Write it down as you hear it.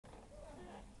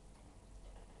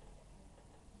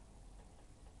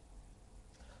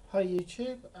Hi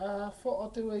YouTube. Thought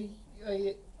I'd do a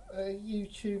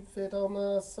YouTube vid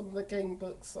on some of the game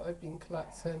books that I've been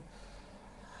collecting.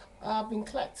 I've been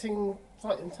collecting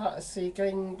Fighting Fantasy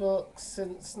game books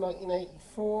since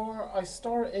 1984. I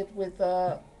started with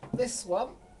this one.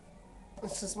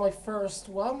 This is my first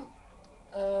one,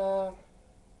 uh,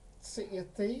 City of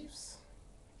Thieves,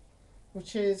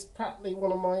 which is practically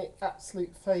one of my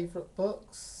absolute favourite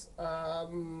books.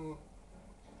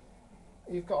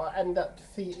 You've got to end up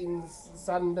defeating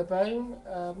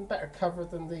Xanderbone. Better cover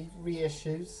than the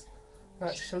reissues,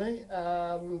 actually,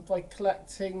 by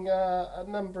collecting a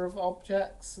number of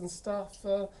objects and stuff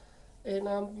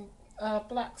in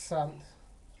Black Sand,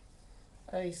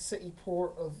 a city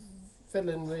port of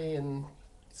villainy and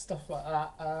stuff like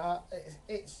that.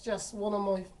 It's just one of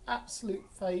my absolute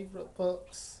favourite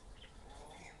books.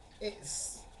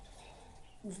 It's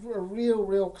a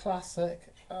real classic.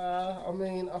 I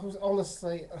mean, I was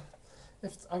honestly,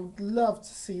 if I would love to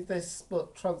see this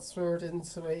book transferred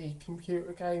into a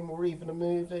computer game or even a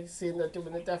movie. Seeing they're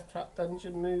doing a Death Trap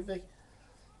Dungeon movie,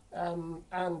 and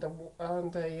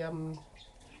a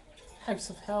House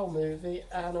of Hell movie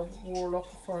and a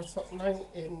Warlock of Firetop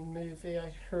Mountain movie.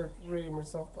 I heard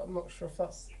rumours of, but I'm not sure if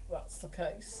that's the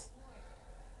case.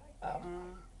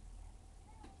 Um,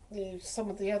 some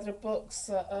of the other books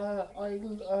that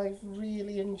I've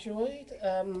really enjoyed.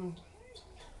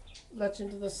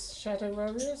 Legend of the Shadow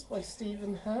Warriors by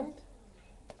Stephen Hand.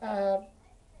 Uh,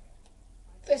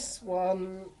 this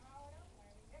one,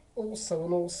 also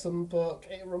an awesome book.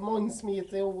 It reminds me of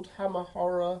the old Hammer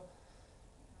horror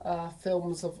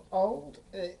films of old.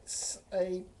 It's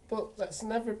a book that's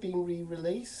never been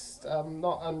re-released,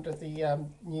 not under the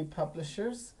new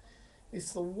publishers.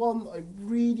 It's the one I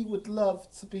really would love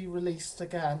to be released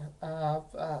again. I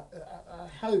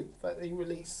hope that they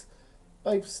release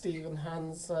both Stephen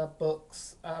Hand's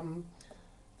books.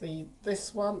 The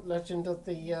this one, Legend of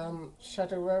the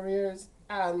Shadow Warriors,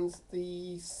 and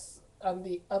the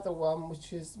other one,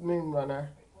 which is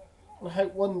Moonrunner. And I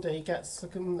hope one day he gets to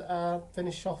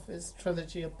finish off his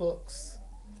trilogy of books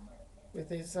with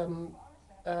his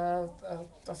I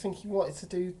think he wanted to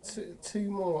do two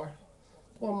more,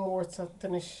 one more to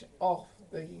finish off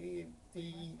the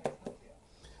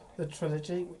the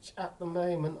trilogy, which at the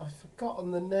moment I've forgotten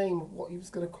the name of what he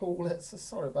was going to call it. So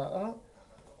sorry about that.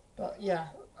 But yeah,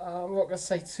 I'm not going to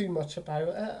say too much about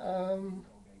it.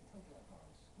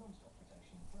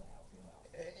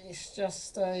 It's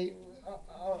just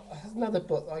another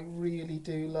book I really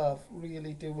do love,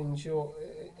 really do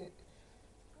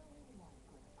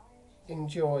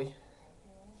enjoy.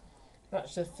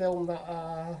 Actually, a film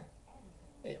that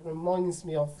it reminds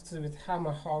me of to do with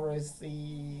Hammer horror is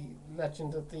the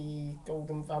Legend of the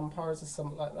Golden Vampires or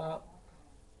something like that.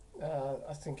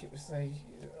 I think it was I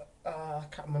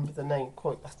can't remember the name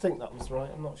quite. I think that was right.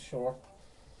 I'm not sure.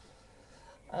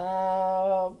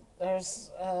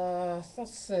 There's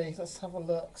let's see. Let's have a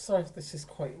look. Sorry if this is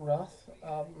quite rough.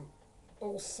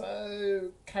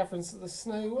 Also, Caverns of the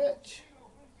Snow Witch.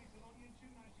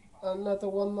 Another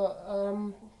one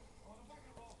that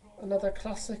another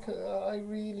classic I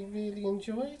really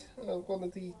enjoyed. One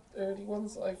of the early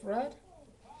ones that I've read.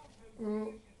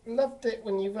 Mm, Loved it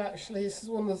when you've actually. This is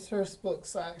one of the first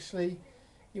books that actually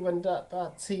you end up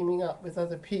teaming up with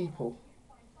other people,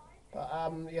 but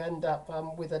you end up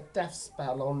with a death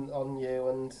spell on you,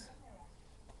 and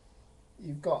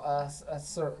you've got a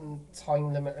certain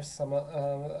time limit or something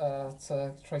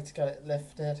to try to get it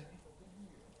lifted.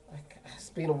 It's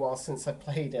been a while since I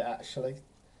played it actually,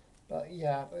 but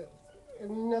yeah,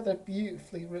 another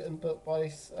beautifully written book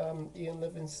by Ian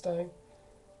Livingstone,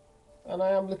 and I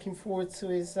am looking forward to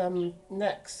his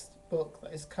next book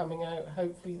that is coming out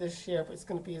hopefully this year, but it's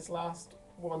going to be his last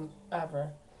one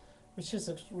ever, which is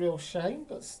a real shame,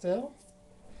 but still.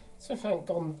 So if I haven't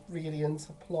gone really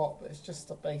into plot, but it's just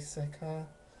a basic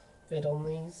vid on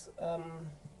these.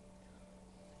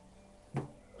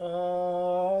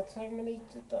 How many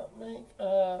did that make?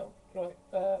 Right,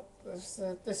 there's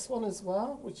this one as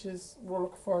well, which is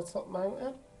Warlock Far Top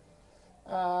Mountain.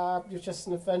 You're just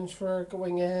an adventurer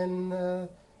going in to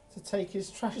take his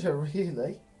treasure,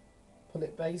 really. Put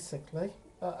it basically.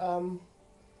 But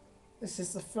this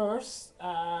is the first.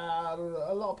 A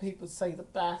lot of people say the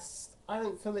best. I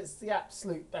don't feel it's the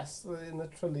absolute best in the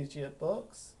trilogy of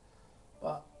books,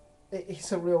 but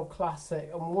it's a real classic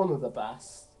and one of the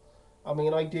best. I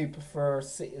mean, I do prefer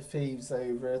City of Thieves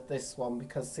over this one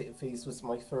because City of Thieves was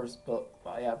my first book that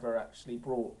I ever actually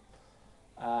brought.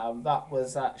 That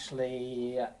was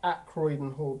actually at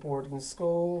Croydon Hall Boarding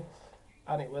School,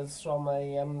 and it was from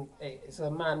it's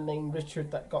a man named Richard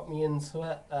that got me into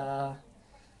it.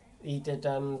 He did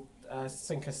I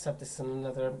think I said this in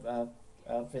another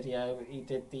video. He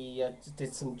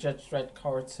did some Judge Dredd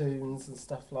cartoons and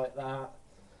stuff like that.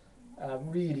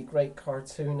 Really great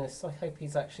cartoonist. I hope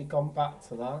he's actually gone back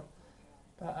to that.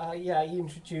 But yeah, he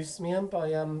introduced me in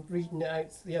by reading it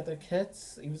out to the other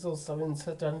kids. He was also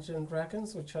into Dungeons and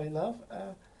Dragons, which I love.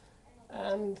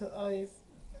 And I've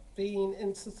been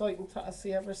into Titan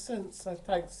Fantasy ever since. So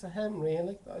thanks to him,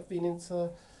 really. I've been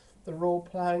into the role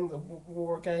playing, the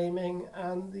war gaming,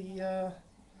 and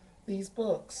these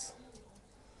books.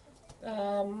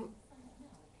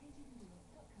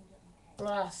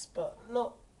 Last but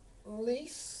not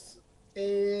least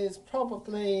is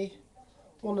probably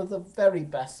one of the very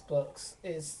best books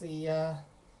is the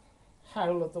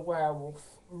Howl of the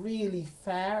Werewolf. Really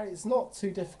fair. It's not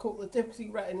too difficult. The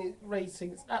difficulty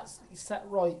rating is absolutely set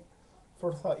right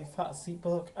for a Titan Fantasy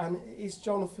book, and it is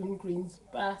Jonathan Green's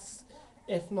best,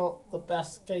 if not the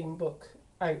best game book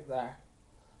out there.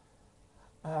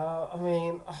 I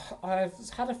mean, I've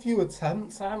had a few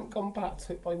attempts. I haven't gone back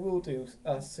to it, but I will do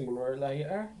sooner or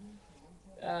later.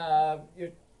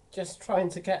 You're just trying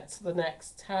to get to the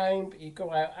next town, but you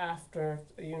go out after,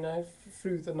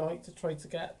 through the night to try to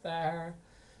get there.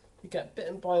 You get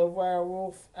bitten by a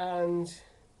werewolf, and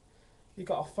you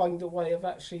got to find a way of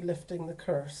actually lifting the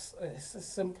curse. It's as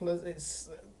simple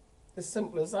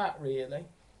as that, really.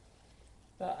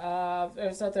 But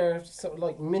there's other sort of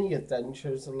like mini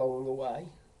adventures along the way.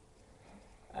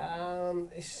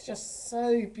 It's just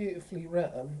so beautifully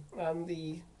written, and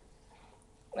the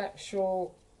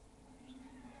actual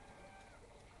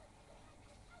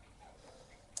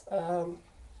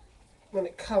when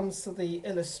it comes to the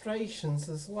illustrations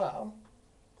as well,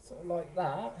 sort of like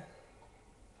that,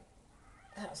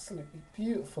 absolutely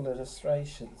beautiful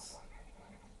illustrations,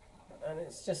 and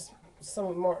it's just some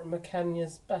of Martin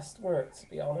McKenna's best work, to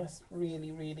be honest.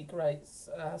 Really, really great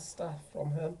stuff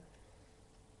from him.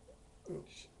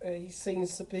 He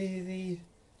seems to be the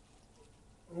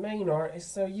main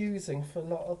artist they're using for a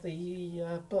lot of the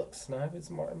books now, is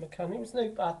Martin McKenna. It was no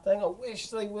bad thing. I wish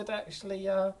they would actually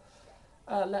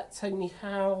let Tony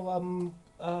Howe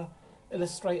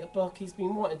illustrate a book. He's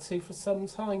been wanting to for some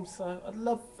time, so I'd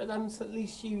love for them to at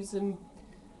least use him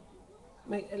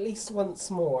at least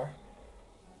once more.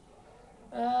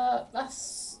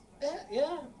 That's it,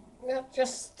 yeah. Yeah,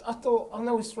 I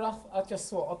know it's rough. I just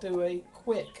thought I'd do a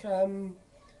quick,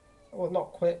 well,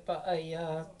 not quick, but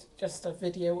just a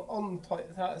video on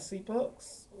Titan Fantasy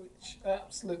books, which I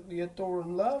absolutely adore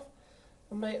and love,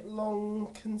 and may it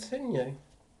long continue.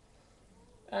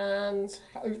 And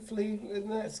hopefully in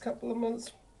the next couple of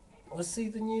months, we'll see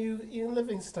the new Ian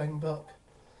Livingstone book.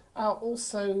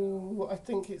 Also, I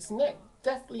think it's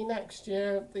definitely next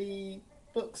year, the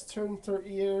book's turned 30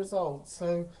 years old,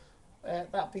 so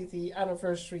that'll be the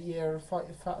anniversary year of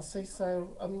Titan Fantasy, so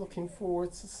I'm looking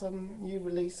forward to some new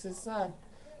releases then.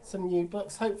 Some new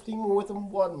books, hopefully more than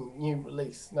one new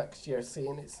release next year,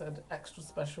 seeing it's an extra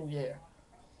special year.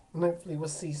 And hopefully we'll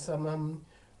see some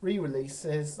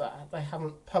re-releases that they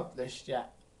haven't published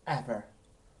yet, ever.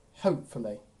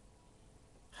 Hopefully.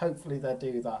 Hopefully they'll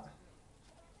do that.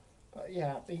 But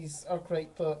yeah, these are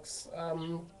great books.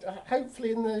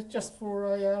 Hopefully just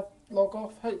for a log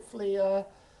off, hopefully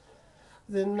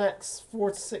the next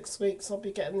 4 to 6 weeks I'll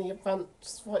be getting the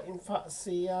Advanced Fighting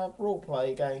Fantasy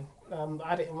roleplay game. I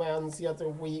had it in my hands the other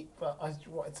week, but I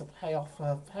wanted to pay off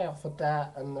a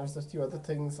debt, and there's a few other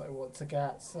things I want to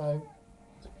get, so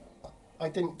I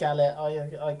didn't get it.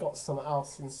 I got something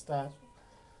else instead.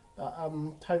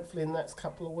 Hopefully in the next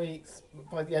couple of weeks,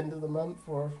 by the end of the month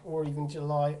or even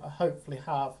July, I hopefully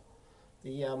have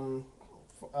the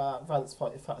Advanced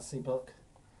Fighting Fantasy book,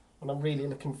 and I'm really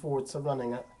looking forward to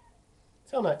running it.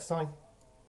 Till next time.